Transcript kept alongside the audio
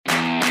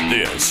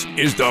This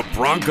is the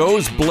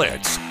Broncos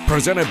Blitz,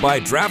 presented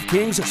by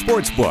DraftKings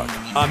Sportsbook,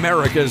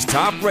 America's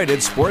top-rated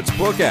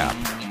sportsbook app.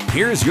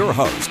 Here's your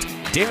host,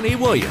 Danny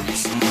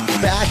Williams.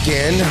 Back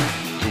in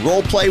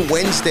Roleplay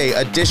Wednesday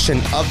edition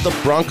of the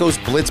Broncos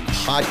Blitz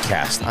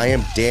podcast. I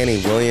am Danny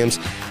Williams,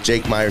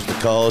 Jake Myers, the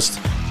co-host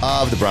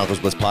of the Broncos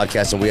Blitz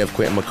podcast, and we have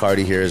Quentin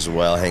McCarty here as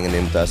well, hanging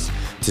in with us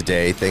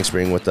today. Thanks for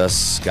being with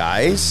us,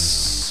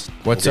 guys.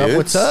 What's up?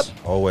 What's up?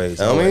 Always.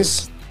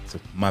 Homies? It's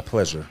my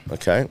pleasure.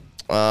 Okay.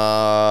 We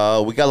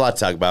got a lot to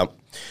talk about.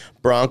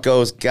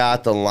 Broncos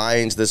got the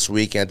Lions this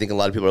week, and I think a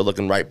lot of people are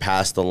looking right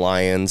past the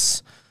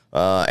Lions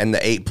and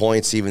the 8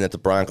 points even that the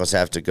Broncos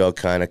have to go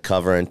kind of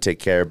cover and take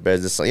care of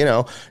business. So, you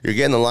know, you're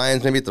getting the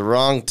Lions maybe at the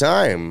wrong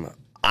time.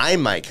 I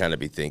might kind of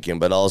be thinking,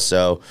 but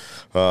also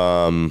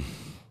hard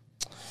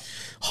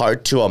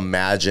to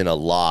imagine a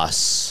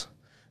loss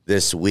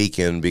this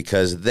weekend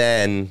because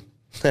then –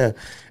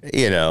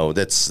 you know,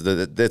 that's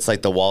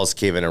like the walls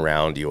caving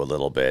around you a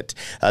little bit.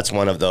 That's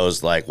one of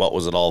those, like, what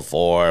was it all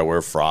for?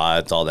 We're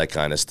frauds, all that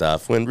kind of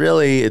stuff. When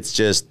really it's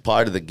just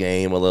part of the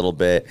game a little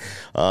bit.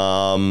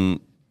 You're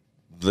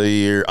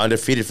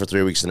undefeated for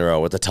 3 weeks in a row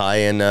with a tie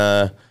and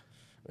a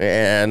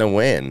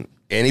win.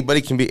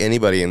 Anybody can be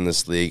anybody in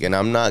this league, and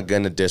I'm not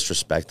going to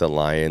disrespect the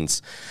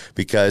Lions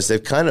because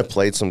they've kind of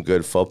played some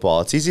good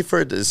football. It's easy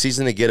for the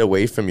season to get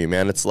away from you,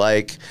 man. It's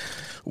like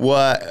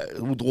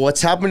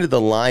what's happened to the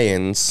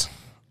Lions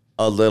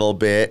a little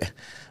bit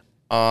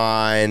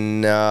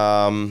on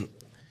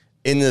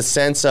in the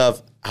sense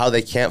of how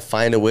they can't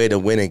find a way to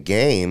win a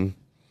game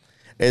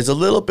is a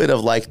little bit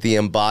of like the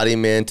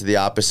embodiment, the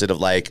opposite of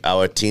like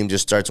our team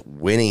just starts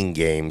winning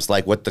games,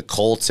 like what the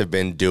Colts have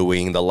been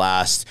doing the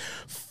last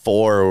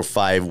 4 or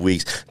 5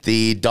 weeks.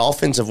 The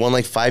Dolphins have won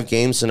like 5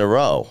 games in a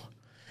row.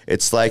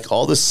 It's like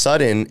all of a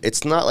sudden,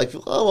 it's not like,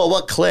 oh, well,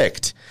 what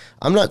clicked?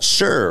 I'm not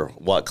sure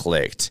what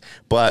clicked,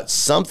 but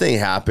something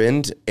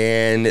happened,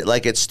 and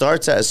like it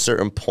starts at a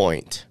certain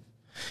point.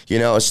 You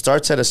know, it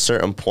starts at a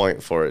certain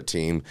point for a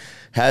team.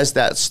 Has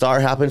that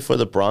start happened for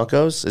the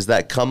Broncos? Is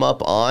that come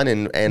up on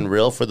and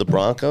real for the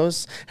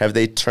Broncos? Have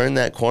they turned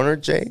that corner,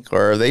 Jake?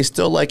 Or are they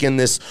still like in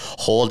this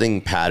holding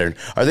pattern?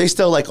 Are they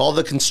still like all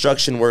the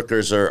construction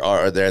workers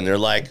are there and they're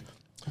like,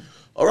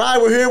 all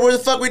right, we're here. Where the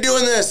fuck are we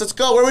doing this? Let's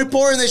go. Where are we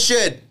pouring this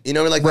shit? You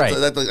know, like, right.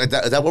 Is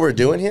that what we're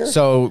doing here?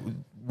 So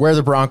where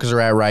the Broncos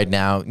are at right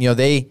now, you know,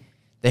 they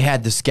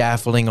had the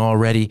scaffolding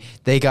already.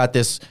 They got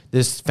this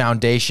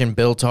foundation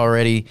built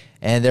already,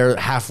 and they're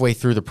halfway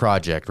through the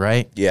project,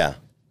 right? Yeah.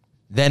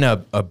 Then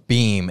a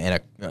beam and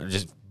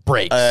just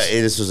breaks.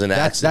 This was an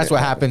accident. That's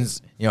what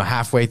happens, you know,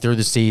 halfway through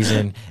the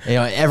season. You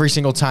know, every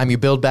single time you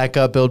build back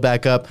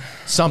up,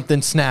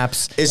 something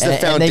snaps. Is the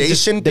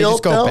foundation they built,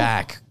 just go though?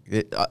 back.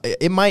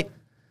 It might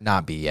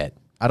not be yet.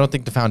 I don't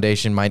think the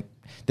foundation might.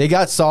 They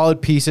got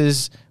solid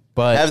pieces,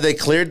 but have they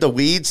cleared the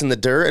weeds and the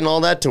dirt and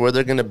all that to where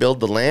they're going to build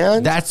the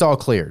land? That's all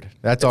cleared.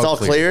 It's all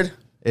cleared?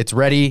 It's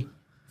ready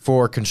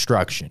for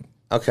construction.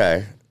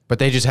 Okay. But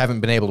they just haven't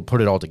been able to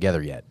put it all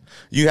together yet.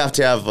 You have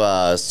to have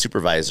a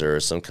supervisor or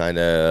some kind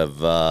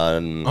of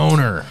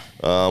owner.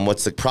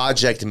 What's the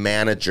project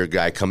manager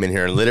guy come in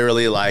here and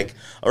literally like,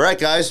 all right,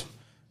 guys,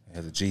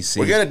 Yeah, the GC.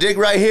 we're going to dig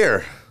right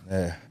here.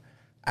 The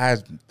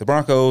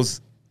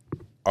Broncos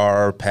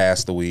are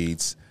past the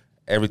weeds.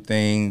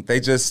 Everything, they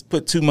just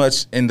put too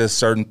much into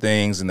certain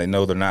things, and they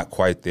know they're not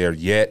quite there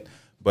yet.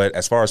 But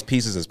as far as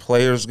pieces as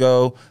players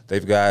go,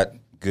 they've got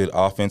good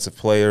offensive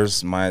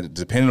players.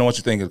 Depending on what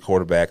you think of the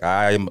quarterback,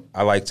 I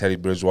like Teddy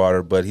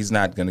Bridgewater, but he's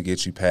not going to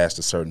get you past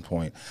a certain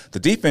point. The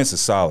defense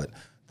is solid.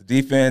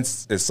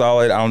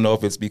 I don't know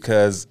if it's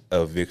because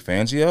of Vic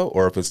Fangio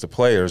or if it's the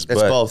players.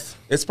 It's both.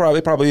 It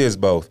probably is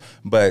both.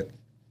 But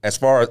as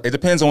far as it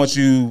depends on what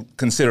you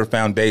consider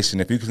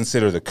foundation. If you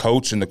consider the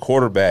coach and the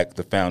quarterback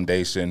the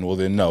foundation, well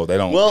then no, they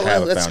don't have a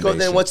foundation. Well, let's go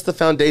then. What's the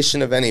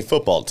foundation of any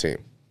football team?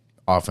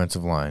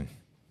 Offensive line.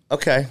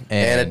 Okay.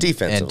 And a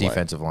defensive line.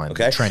 Defensive line.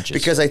 Okay. Trenches.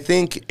 Because I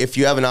think if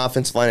you have an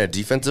offensive line and a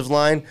defensive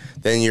line,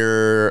 then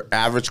your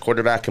average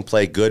quarterback can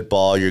play good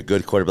ball, your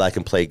good quarterback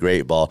can play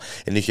great ball.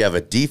 And if you have a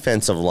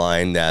defensive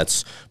line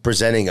that's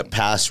presenting a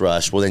pass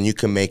rush, well, then you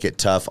can make it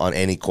tough on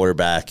any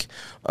quarterback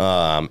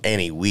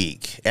any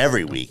week,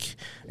 every week.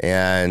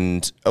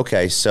 And,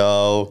 okay,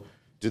 so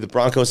do the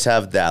Broncos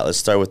have that? Let's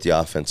start with the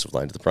offensive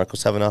line. Do the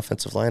Broncos have an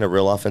offensive line, a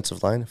real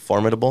offensive line?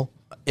 Formidable?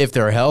 If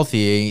they're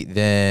healthy,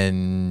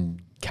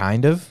 then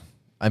kind of.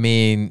 I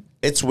mean,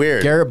 it's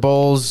weird. Garrett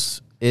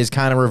Bowles is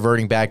kind of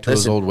reverting back to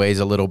his old ways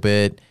a little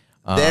bit.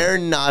 They're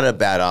not a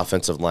bad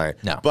offensive line.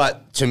 No.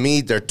 But to me,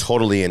 they're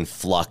totally in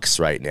flux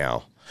right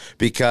now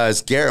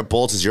because Garrett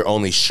Bowles is your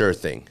only sure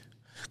thing.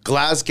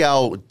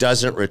 Glasgow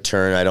doesn't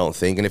return, I don't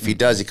think. And if he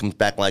does, he comes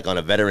back like on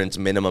a veteran's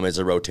minimum as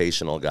a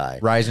rotational guy.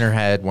 Reisner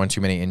had one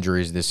too many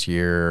injuries this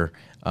year.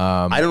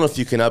 I don't know if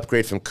you can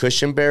upgrade from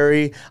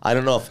Cushenberry. I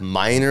don't know if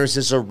Miners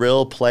is a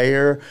real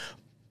player.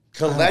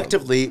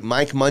 Collectively,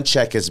 Mike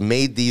Munchak has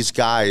made these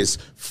guys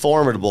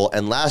formidable,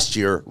 and last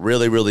year,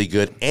 really, really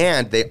good.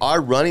 And they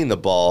are running the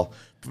ball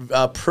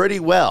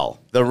pretty well.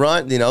 The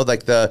run,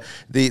 like the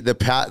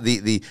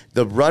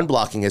run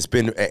blocking has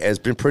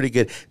been pretty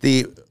good.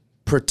 The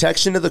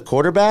protection of the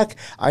quarterback,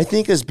 I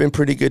think, has been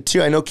pretty good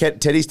too. I know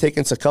Teddy's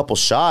taken a couple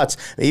shots,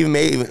 have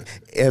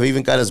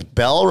even got his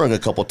bell rung a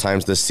couple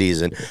times this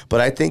season. But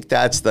I think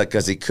that's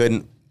because he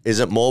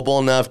isn't mobile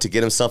enough to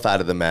get himself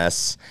out of the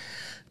mess.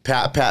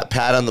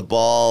 Pat on the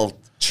ball,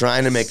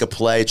 trying to make a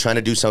play, trying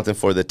to do something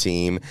for the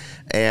team.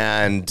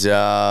 And,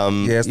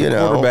 as the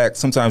quarterback,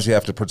 sometimes you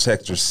have to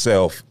protect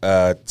yourself.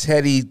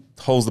 Teddy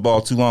holds the ball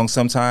too long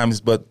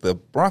sometimes, but the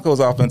Broncos'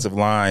 offensive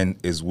line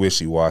is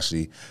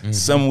wishy-washy. Mm-hmm.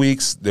 Some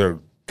weeks they're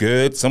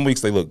good. Some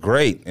weeks they look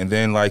great. And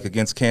then, like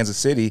against Kansas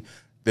City,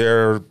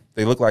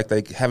 they look like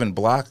they haven't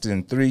blocked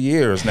in 3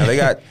 years. Now, they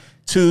got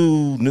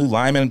 2 new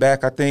linemen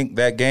back, I think,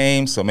 that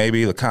game, so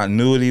maybe the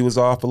continuity was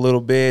off a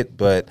little bit.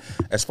 But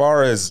as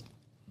far as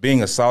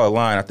being a solid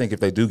line, I think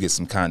if they do get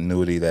some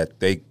continuity, that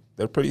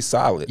they're pretty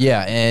solid.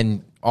 Yeah,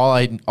 and all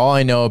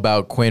I know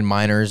about Quinn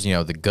Miners,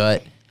 the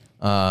gut,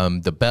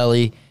 the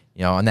belly,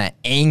 on that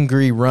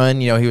angry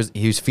run, he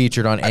was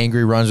featured on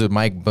Angry Runs with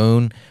Mike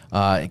Boone.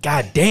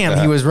 God damn,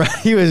 he was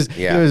he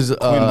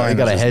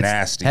got a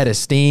nasty. head of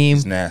steam.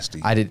 He's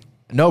nasty.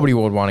 Nobody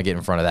would want to get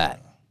in front of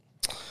that.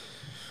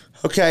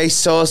 Okay,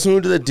 so let's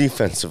move to the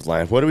defensive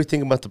line. What do we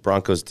think about the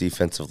Broncos'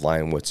 defensive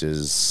line, which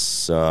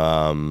is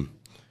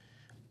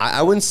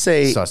I wouldn't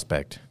say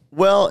suspect.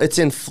 Well, it's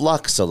in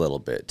flux a little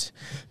bit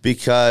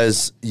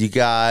because you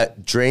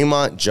got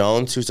Draymond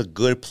Jones, who's a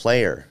good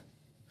player.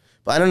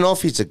 But I don't know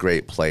if he's a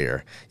great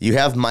player. You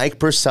have Mike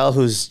Purcell,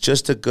 who's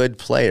just a good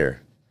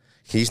player.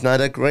 He's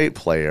not a great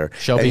player.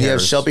 You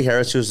have Shelby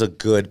Harris, who's a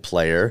good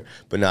player,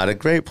 but not a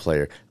great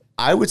player.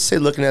 I would say,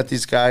 looking at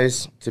these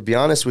guys, to be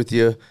honest with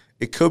you,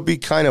 it could be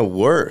kind of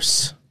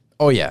worse.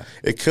 Oh, yeah.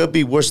 It could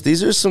be worse.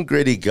 These are some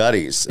gritty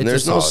gutties, and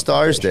there's no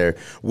stars there.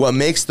 What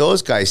makes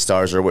those guys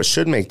stars, or what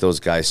should make those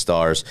guys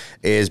stars,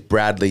 is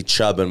Bradley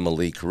Chubb and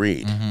Malik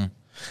Reed. Mm-hmm.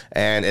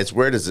 And as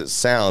weird as it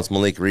sounds,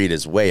 Malik Reed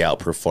is way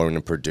outperforming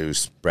and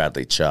produced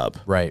Bradley Chubb.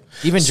 Right.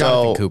 Even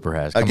Jonathan Cooper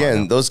has.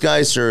 Again, those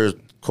guys are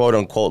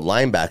quote-unquote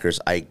linebackers,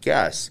 I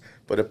guess.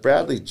 But if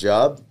Bradley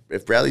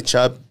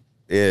Chubb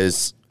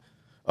is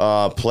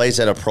plays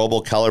at a Pro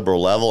Bowl caliber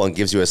level and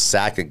gives you a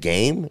sack a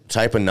game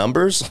type of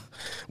numbers,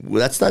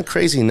 that's not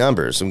crazy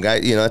numbers. Some guy,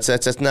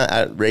 that's not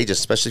outrageous,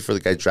 especially for the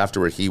guy drafted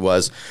where he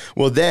was.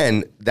 Well,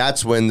 then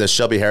that's when the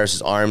Shelby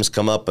Harris's arms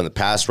come up and the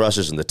pass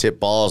rushes and the tip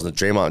balls and the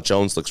Draymond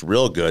Jones looks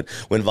real good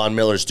when Von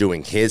Miller's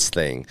doing his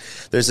thing.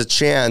 There's a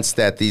chance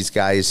that these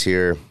guys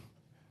here.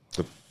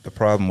 The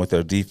problem with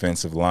their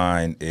defensive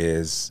line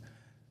is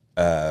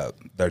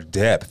their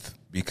depth,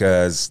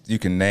 because you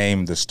can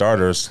name the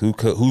starters.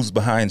 Who's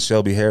behind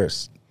Shelby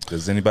Harris?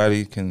 Does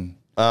anybody can?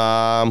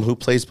 Who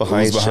plays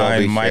behind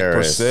Shelby Mike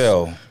Harris?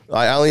 Purcell?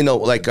 I only know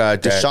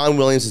Deshaun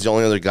Williams is the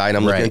only other guy, and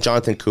I'm looking at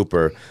Jonathan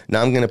Cooper.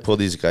 Now I'm going to pull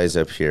these guys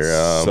up here.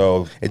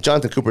 And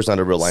Jonathan Cooper's not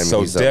a real lineman;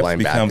 he's a linebacker. So depth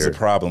becomes a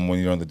problem when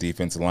you're on the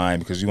defensive line,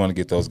 because you want to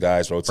get those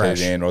guys rotated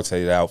in,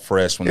 rotated out,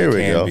 fresh when they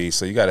can be.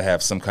 So you got to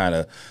have some kind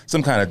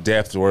of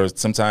depth where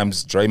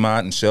sometimes Draymond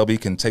and Shelby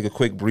can take a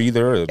quick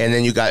breather. And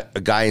then you got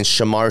a guy in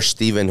Shamar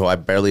Stephen who I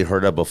barely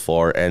heard of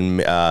before, and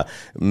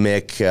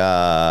Mick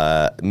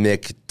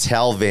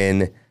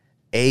Telvin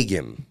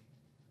Agim.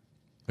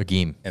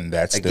 And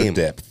that's the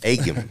depth.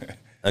 Agim.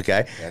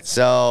 Okay.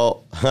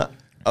 So, okay.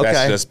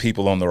 That's just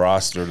people on the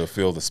roster to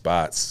fill the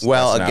spots.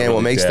 Well, again, really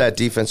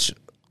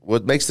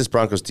what makes this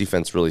Broncos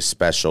defense really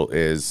special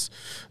is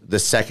the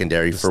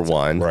secondary, for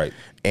one. Right.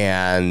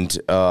 And,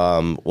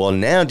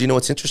 now, do you know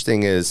what's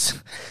interesting is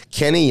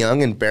Kenny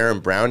Young and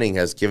Baron Browning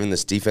has given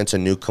this defense a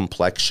new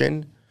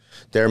complexion.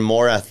 They're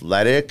more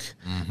athletic.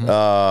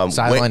 Mm-hmm.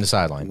 Sideline to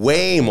sideline.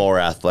 Way more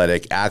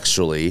athletic,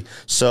 actually.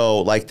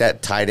 So, like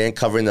that tight end,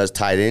 covering the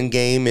tight end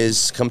game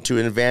is come to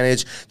an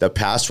advantage. The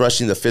pass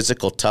rushing, the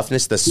physical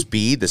toughness, the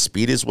speed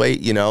is way,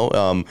 you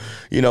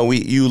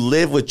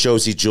live with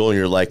Josie Jewell and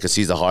you're like, because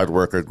he's a hard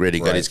worker, gritty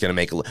guy. He's going to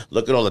make,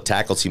 look at all the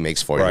tackles he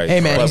makes for you.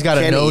 Hey, man, he's got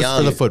a nose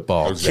for the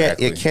football.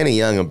 Exactly. Kenny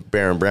Young and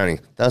Baron Browning,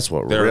 that's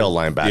what real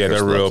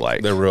linebackers look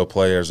like. They're real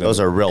players. Those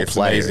are real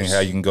players. It's amazing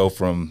how you can go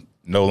from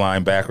no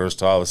linebackers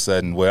to all of a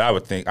sudden, well, I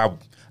would think, I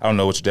don't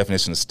know what your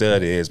definition of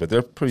stud is, but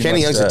they're pretty Kenny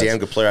much Young's studs. a damn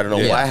good player. I don't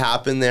know what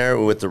happened there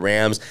with the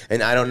Rams,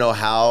 and I don't know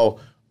how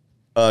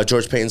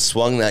George Payton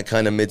swung that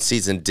kind of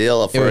midseason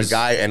deal for a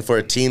guy and for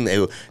a team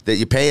that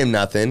you pay him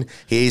nothing.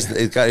 He's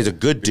a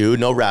good dude,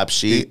 no rap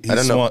sheet. I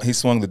don't know. He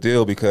swung the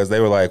deal because they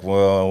were like,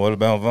 well, what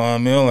about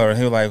Von Miller?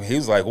 And he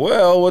was like,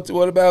 well, what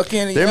about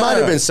Kenny Young? There might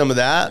have been some of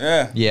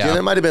that. Yeah.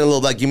 There might have been a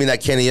little like, give me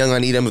that Kenny Young. I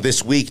need him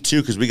this week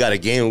too, because we got a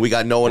game and we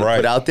got no one to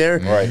put out there.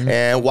 Right.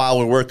 And while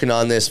we're working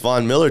on this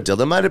Von Miller deal,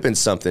 there might have been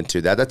something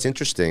to that. That's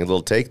interesting. A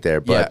little take there.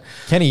 But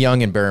Kenny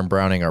Young and Baron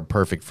Browning are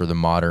perfect for the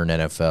modern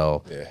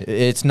NFL. Yeah.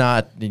 It's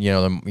not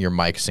your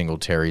Mike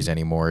Singletaries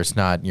anymore. It's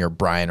not your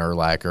Brian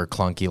Urlacher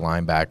clunky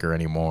linebacker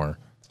anymore.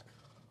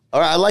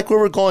 All right, I like where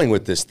we're going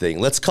with this thing.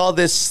 Let's call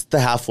this the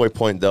halfway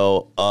point,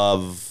 though,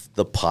 of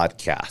the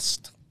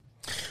podcast.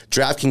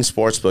 DraftKings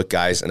Sportsbook,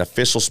 guys, an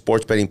official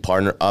sports betting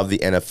partner of the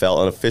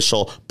NFL, an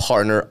official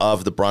partner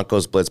of the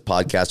Broncos Blitz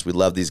podcast. We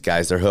love these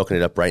guys. They're hooking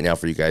it up right now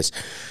for you guys.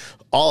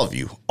 All of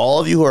you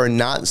who are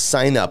not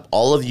signed up,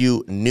 all of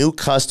you new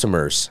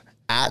customers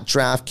at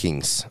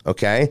DraftKings,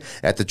 okay,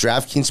 at the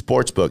DraftKings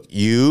Sportsbook,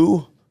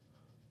 you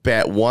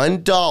bet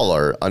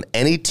 $1 on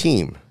any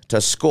team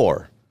to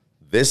score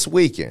this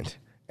weekend,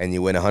 and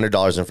you win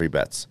 $100 in free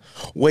bets.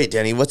 Wait,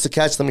 Danny, what's the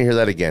catch? Let me hear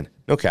that again.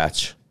 No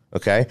catch,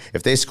 okay?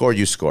 If they score,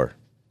 you score,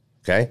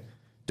 okay?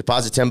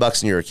 Deposit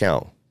 $10 in your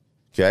account.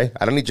 Okay,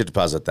 I don't need you to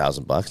deposit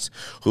 $1,000.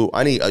 Who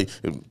I need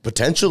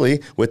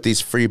potentially with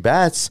these free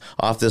bets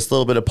off this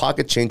little bit of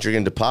pocket change you're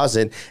going to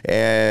deposit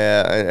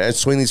and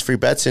swing these free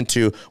bets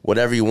into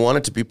whatever you want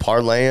it to be,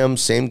 parlay them,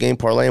 same game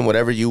parlay them,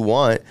 whatever you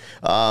want.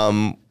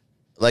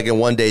 Like in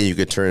one day you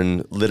could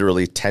turn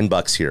literally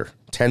 $10 here.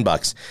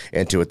 $10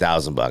 into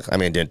 $1,000. I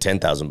mean,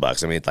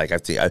 $10,000. I mean, like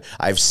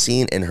I've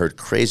seen and heard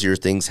crazier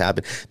things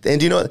happen.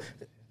 And you know what?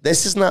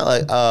 This is not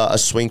like a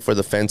swing for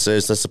the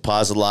fences. Let's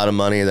deposit a lot of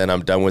money, and then I'm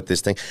done with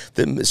this thing.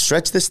 Then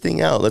stretch this thing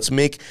out. Let's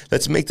make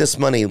this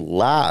money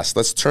last.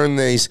 Let's turn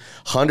these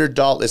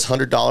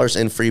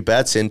 $100 in free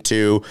bets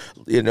into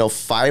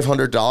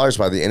 $500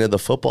 by the end of the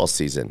football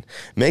season.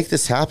 Make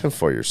this happen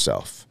for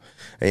yourself.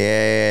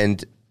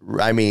 And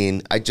I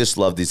mean, I just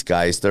love these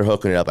guys. They're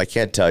hooking it up. I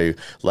can't tell you.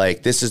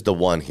 Like, this is the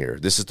one here.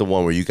 This is the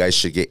one where you guys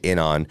should get in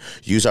on.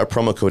 Use our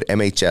promo code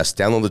MHS.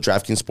 Download the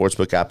DraftKings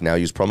Sportsbook app now.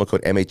 Use promo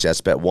code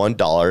MHS. Bet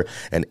 $1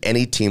 and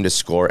any team to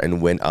score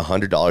and win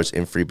 $100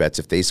 in free bets.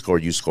 If they score,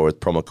 you score with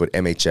promo code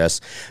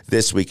MHS.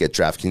 This week at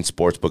DraftKings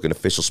Sportsbook, an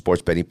official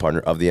sports betting partner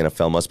of the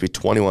NFL. Must be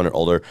 21 or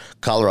older.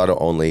 Colorado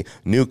only.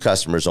 New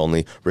customers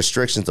only.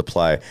 Restrictions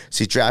apply.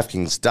 See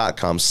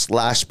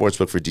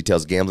DraftKings.com/sportsbook for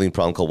details. Gambling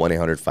problem, call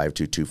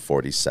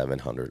 1-800-522-4700.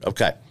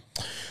 Okay.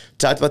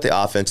 Talked about the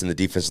offense and the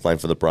defensive line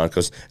for the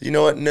Broncos. You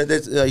know what?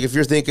 If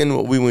you're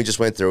thinking we just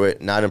went through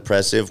it, not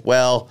impressive.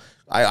 Well,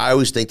 I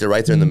always think they're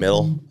right there in the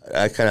middle.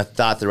 I kind of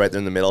thought they're right there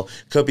in the middle.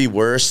 Could be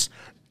worse.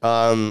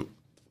 And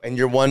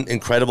you're one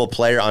incredible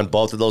player on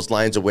both of those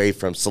lines away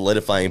from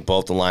solidifying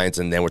both the lines,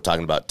 and then we're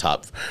talking about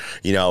top,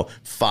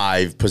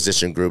 5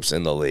 position groups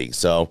in the league.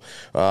 So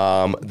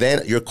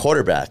then your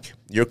quarterback.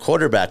 Your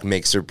quarterback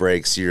makes or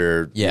breaks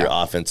your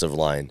offensive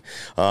line.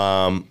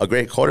 A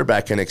great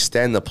quarterback can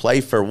extend the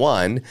play for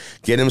one,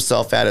 get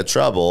himself out of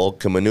trouble,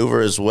 can maneuver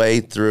his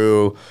way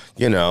through,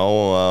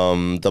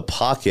 the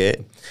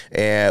pocket,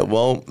 and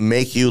won't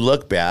make you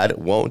look bad,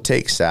 won't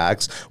take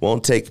sacks,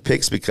 won't take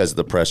picks because of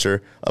the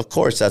pressure. Of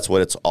course, that's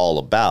what it's all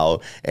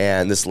about.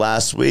 And this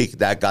last week,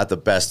 that got the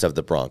best of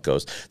the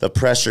Broncos. The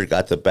pressure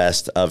got the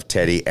best of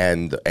Teddy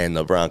and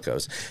the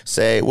Broncos.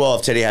 Say, well,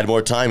 if Teddy had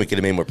more time, he could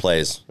have made more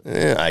plays.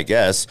 I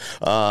guess.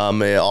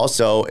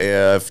 Also,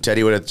 if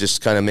Teddy would have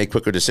just kind of made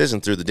quicker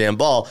decisions through the damn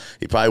ball,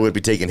 he probably would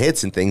be taking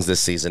hits and things this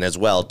season as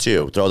well,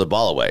 too. Throw the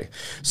ball away.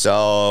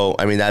 So,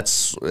 I mean,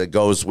 it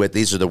goes with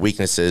these are the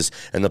weaknesses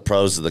and the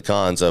pros and the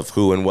cons of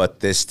who and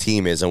what this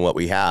team is and what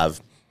we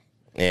have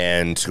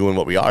and who and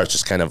what we are. It's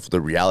just kind of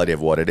the reality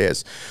of what it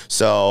is.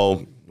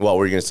 So, what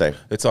were you going to say?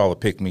 It's all a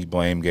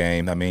pick-me-blame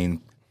game. I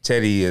mean,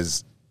 Teddy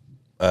is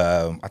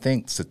I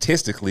think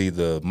statistically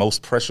the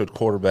most pressured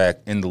quarterback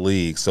in the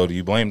league. So do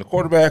you blame the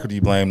quarterback or do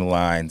you blame the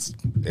lines?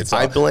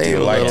 I blame. Do you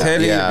like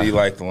Teddy or do you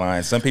like the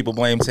lines? Some people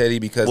blame Teddy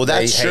because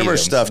that's Shimmer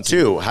stuff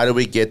too. How do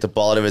we get the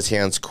ball out of his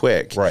hands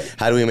quick? Right.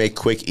 How do we make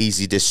quick,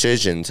 easy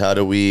decisions? How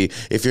do we,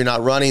 if you're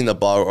not running the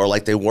ball or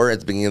like they were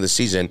at the beginning of the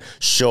season,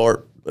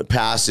 short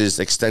passes,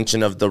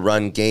 extension of the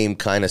run game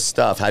kind of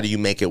stuff. How do you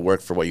make it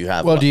work for what you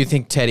have? Well, do you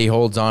think Teddy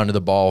holds on to the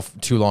ball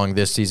too long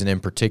this season in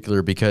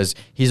particular because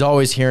he's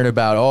always hearing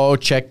about,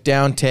 check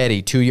down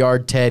Teddy,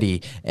 2-yard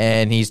Teddy,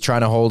 and he's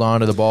trying to hold on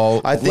to the ball.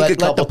 I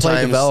think let the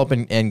play develop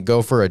and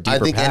go for a deeper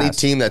pass. I think any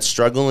team that's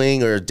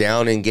struggling or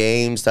down in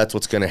games, that's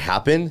what's going to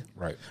happen.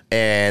 Right.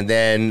 And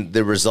then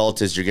the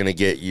result is you're going to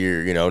get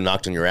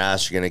knocked on your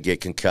ass. You're going to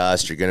get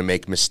concussed. You're going to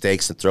make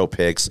mistakes and throw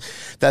picks.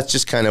 That's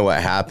just kind of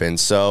what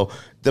happens. So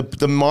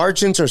the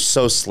margins are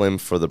so slim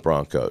for the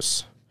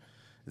Broncos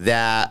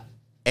that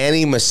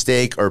any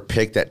mistake or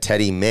pick that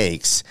Teddy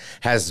makes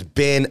has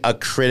been a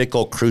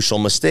critical, crucial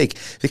mistake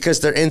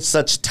because they're in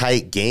such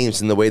tight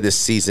games in the way this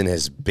season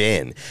has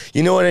been.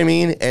 You know what I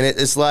mean? And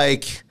it's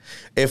like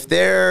if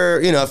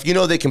they're, if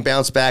they can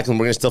bounce back and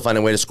we're going to still find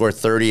a way to score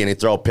 30 and they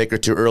throw a pick or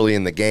two early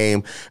in the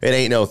game, it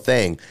ain't no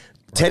thing.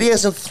 Teddy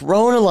hasn't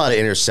thrown a lot of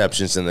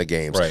interceptions in the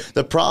games. Right.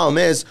 The problem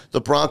is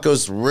the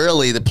Broncos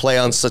they play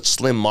on such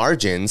slim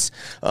margins,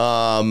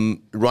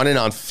 running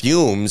on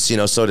fumes,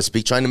 so to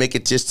speak, trying to make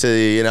it just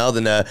to,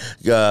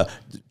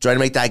 trying to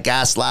make that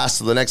gas last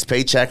to the next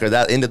paycheck or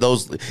that into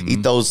those,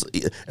 eat those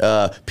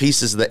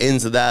pieces of the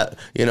ends of that,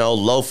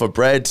 loaf of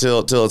bread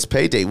till it's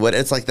payday.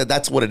 It's like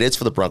that's what it is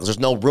for the Broncos. There's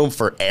no room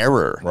for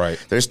error. Right.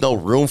 There's no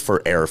room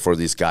for error for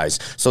these guys.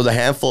 So the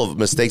handful of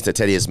mistakes that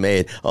Teddy has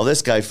made,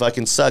 this guy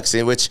fucking sucks,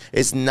 which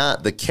is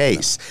not the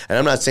case. And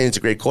I'm not saying he's a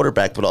great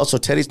quarterback, but also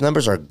Teddy's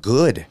numbers are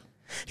good.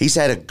 He's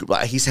had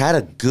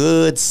a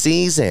good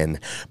season,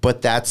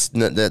 but that's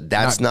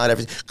not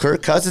everything.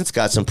 Kirk Cousins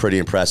got some pretty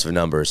impressive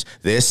numbers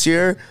this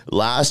year,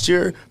 last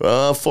year,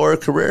 for a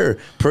career.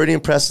 Pretty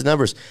impressive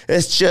numbers.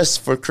 It's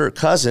just for Kirk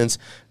Cousins,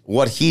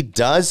 what he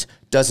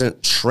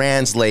doesn't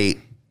translate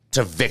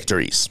to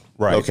victories.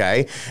 Right.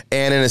 Okay.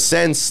 And in a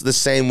sense, the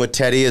same with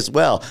Teddy as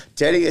well.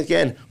 Teddy,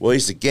 again, well,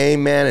 he's a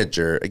game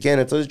manager. Again,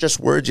 it's just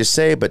words you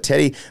say, but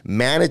Teddy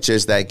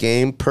manages that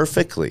game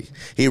perfectly.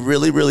 He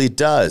really, really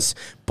does.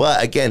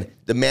 But again,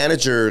 the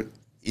manager,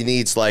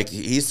 he's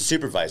the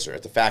supervisor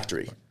at the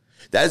factory.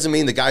 That doesn't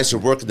mean the guys who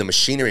work in the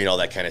machinery and all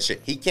that kind of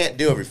shit. He can't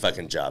do every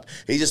fucking job.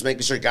 He's just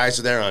making sure guys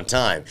are there on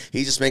time.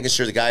 He's just making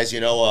sure the guys,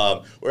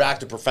 we're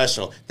acting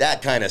professional.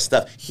 That kind of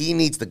stuff. He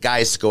needs the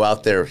guys to go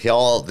out there,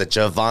 all the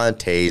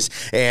Javantes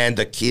and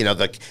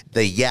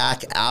the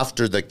yak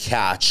after the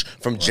catch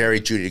from Jerry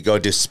Jeudy to go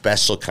do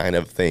special kind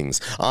of things.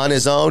 On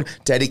his own,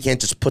 Teddy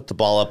can't just put the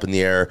ball up in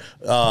the air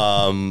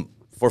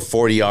for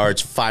 40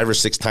 yards 5 or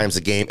 6 times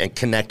a game and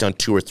connect on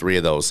 2 or 3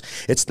 of those.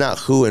 It's not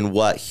who and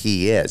what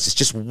he is. It's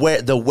just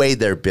the way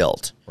they're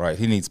built. Right.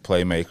 He needs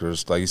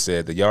playmakers. Like you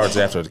said, the yards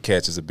after the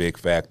catch is a big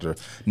factor.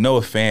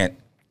 Noah Fant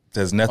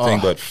does nothing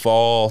but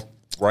fall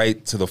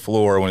right to the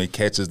floor when he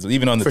catches,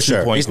 even on the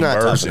two-point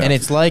conversion. And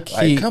it's like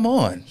come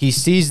on. He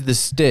sees the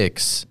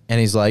sticks, and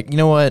he's like, you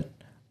know what?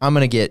 I'm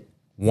going to get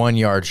 1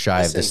 yard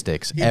shy of the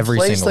sticks every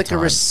single time. He plays like a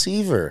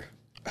receiver.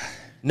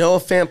 Noah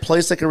Fant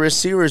plays like a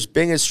receiver, is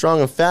big and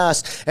strong and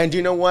fast. And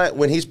you know what?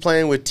 When he's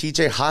playing with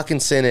T.J.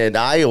 Hawkinson in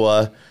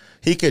Iowa,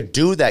 he could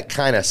do that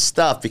kind of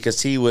stuff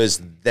because he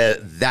was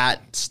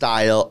that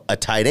style a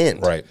tight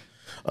end. Right.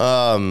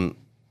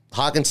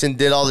 Hawkinson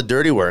did all the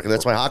dirty work, and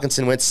that's why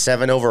Hawkinson went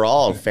 7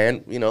 overall, and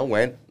Fant,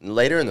 went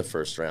later in the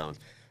first round.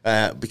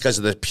 Because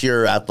of the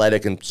pure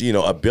athletic and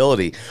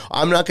ability.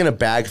 I'm not going to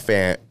bag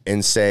Fant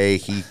and say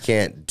he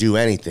can't do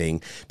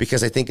anything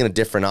because I think in a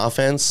different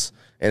offense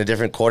and a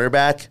different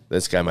quarterback,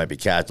 this guy might be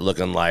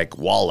looking like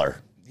Waller.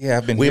 Yeah,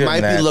 I've been. We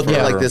might be looking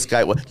like this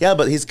guy. Yeah,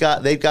 but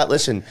they've got.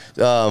 Listen,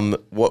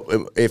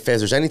 if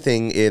there's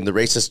anything in the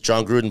racist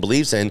John Gruden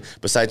believes in,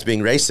 besides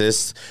being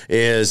racist,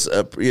 is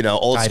old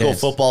tight school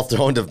ends. football,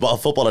 throwing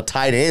football to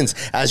tight ends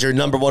as your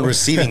number one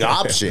receiving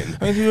option.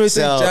 I mean, you really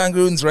think John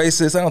Gruden's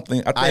racist?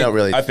 I don't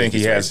really. I think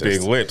he has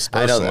big lips.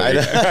 Personally.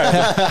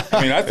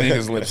 I think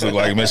his lips look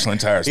like Michelin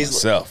tires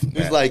himself.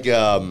 He's like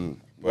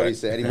what did he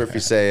say? Eddie Murphy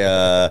say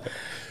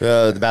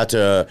about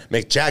to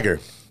make Jagger.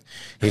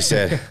 He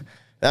said.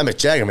 That Mick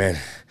Jagger, man,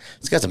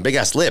 he's got some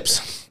big-ass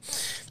lips.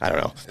 I don't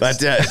know. But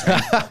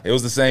it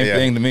was the same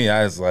thing to me.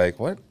 I was like,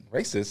 what?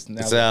 Racist?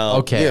 Now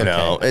so,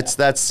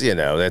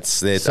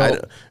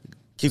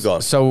 keep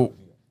going. So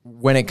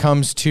when it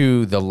comes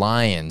to the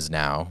Lions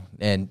now,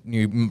 and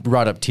you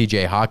brought up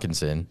T.J.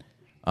 Hawkinson,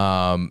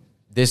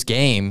 this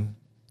game,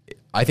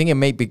 I think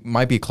it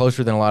might be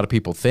closer than a lot of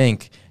people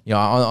think.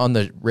 On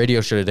the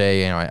radio show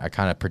today, I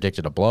kind of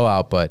predicted a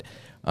blowout, but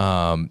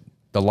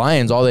the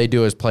Lions, all they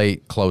do is play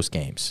close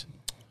games.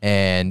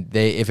 And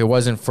if it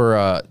wasn't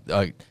for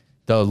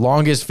the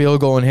longest field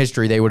goal in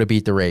history, they would have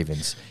beat the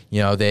Ravens.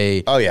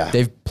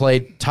 They've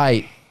played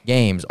tight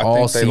games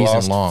all season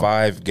long. They lost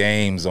 5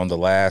 games on the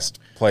last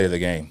play of the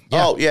game.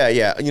 Yeah. Oh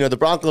yeah. The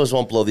Broncos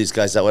won't blow these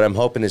guys out. What I'm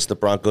hoping is the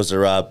Broncos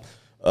are up,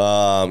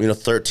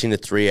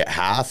 13-3 at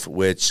half,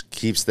 which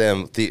keeps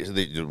them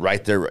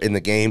right there in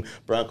the game.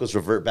 Broncos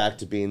revert back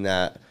to being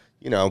that.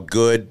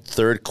 Good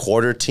third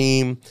quarter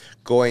team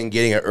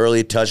getting an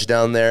early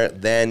touchdown there.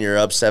 Then you're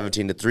up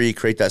 17-3,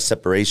 create that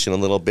separation a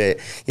little bit.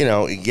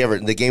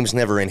 The game's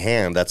never in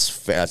hand. That's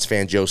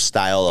Fangio's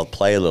style of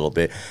play a little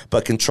bit.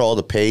 But control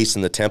the pace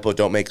and the tempo.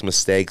 Don't make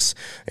mistakes.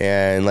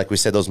 And like we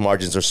said, those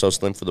margins are so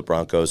slim for the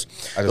Broncos.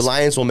 The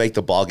Lions will make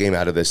the ball game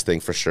out of this thing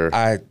for sure.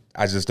 I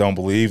just don't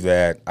believe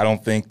that. I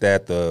don't think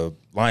that the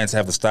Lions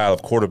have the style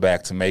of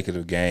quarterback to make it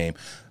a game.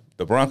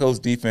 The Broncos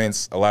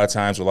defense a lot of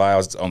times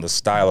relies on the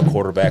style of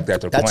quarterback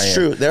that they're playing. That's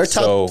true. They're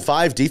top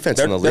 5 defense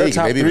in the league,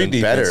 maybe even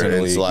better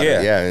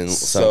in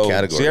some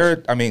categories.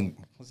 Jared,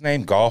 his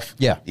name Goff.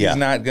 Yeah. He's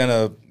not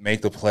gonna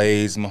make the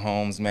plays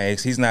Mahomes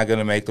makes. He's not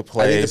gonna make the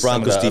plays. I think the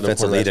Broncos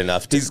defense elite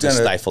enough to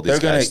stifle these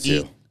guys too.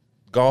 They're gonna eat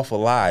Goff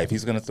alive.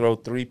 He's going to throw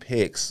 3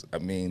 picks. I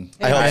mean,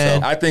 I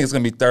hope so. I think it's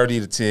going to be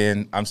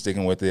 30-10. I'm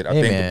sticking with it. I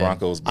think the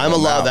Broncos. I'm a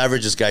law of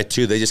averages guy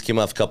too. They just came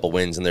off a couple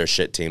wins and they're a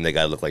shit team. They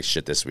got to look like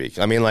shit this week.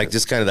 I mean,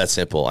 just kind of that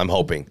simple. I'm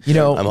hoping.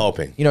 I'm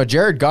hoping.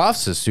 Jared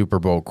Goff's a Super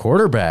Bowl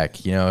quarterback.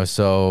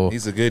 So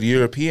he's a good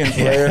European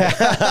player.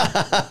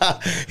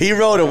 He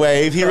rode a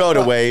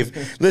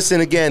wave.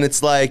 Listen, again,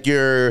 it's like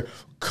you're.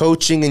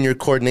 Coaching and your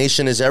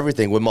coordination is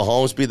everything. Would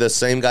Mahomes be the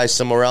same guy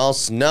somewhere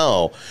else?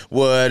 No.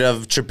 Would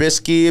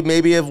Trubisky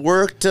maybe have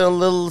worked a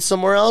little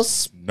somewhere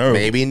else? No.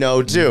 Maybe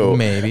no, too.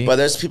 Maybe. But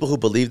there's people who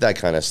believe that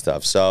kind of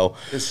stuff. So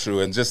it's true.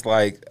 And just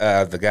like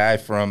the guy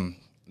from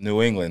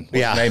New England,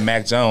 named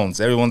Mac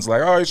Jones, everyone's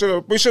like,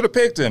 oh, we should have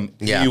picked him.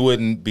 Yeah. He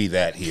wouldn't be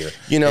that here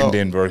in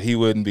Denver. He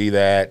wouldn't be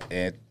that.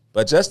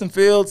 But Justin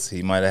Fields,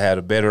 he might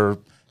have had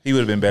he would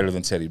have been better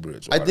than Teddy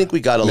Bridgewater. I think we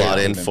got a lot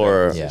in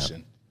for.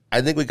 I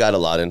think we got a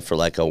lot in for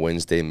like a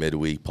Wednesday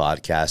midweek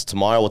podcast.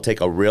 Tomorrow we'll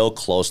take a real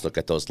close look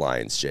at those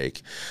Lions,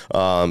 Jake.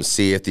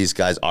 See if these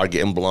guys are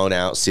getting blown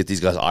out. See if these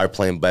guys are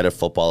playing better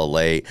football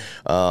late.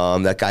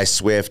 That guy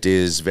Swift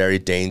is very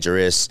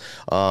dangerous.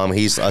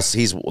 He's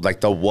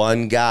like the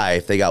one guy.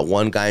 If they got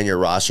one guy in your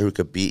roster who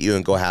could beat you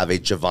and go have a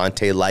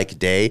Javonte-like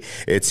day,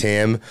 it's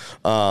him.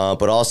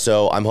 But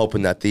also, I'm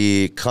hoping that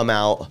the come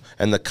out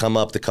and the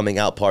coming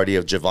out party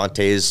of Javonte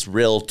is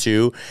real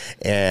too,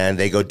 and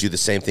they go do the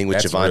same thing with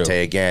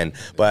Javonte again.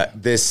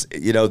 But this,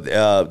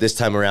 this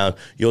time around,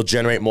 you'll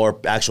generate more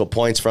actual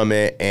points from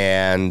it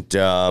and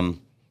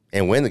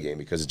win the game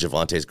because of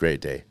Javonte's great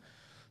day.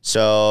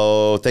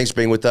 So thanks for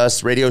being with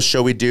us. Radio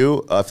show we do.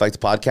 If you like the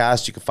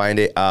podcast, you can find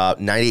it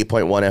 98.1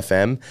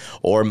 FM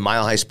or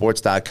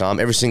milehighsports.com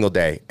every single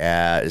day.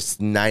 It's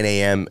 9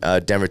 a.m.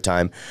 Denver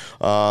time.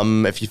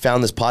 If you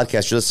found this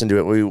podcast, you're listening to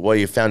it, well,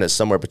 you found it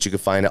somewhere, but you can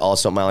find it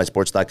also at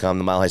milehighsports.com,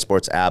 the Mile High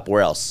Sports app.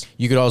 Where else?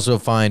 You could also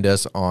find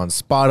us on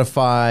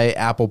Spotify,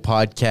 Apple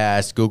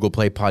Podcasts, Google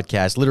Play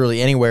Podcasts,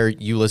 literally anywhere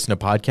you listen to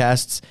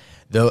podcasts.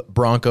 The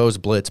Broncos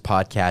Blitz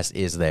podcast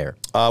is there.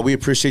 We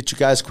appreciate you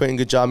guys. Quentin,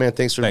 good job, man.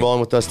 Thanks for rolling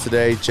with us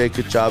today. Jake,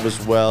 good job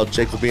as well.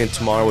 Jake will be in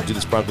tomorrow. We'll do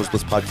this Broncos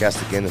Blitz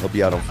podcast again, and he'll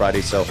be out on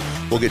Friday. So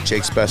we'll get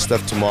Jake's best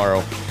stuff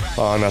tomorrow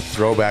on a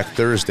Throwback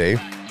Thursday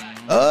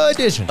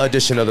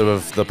edition of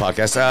the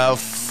podcast.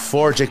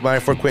 For Jake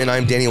Meyer, for Quentin,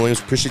 I'm Danny Williams.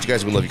 Appreciate you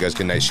guys. We love you guys.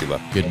 Good night,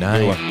 Sheila. Good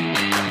night.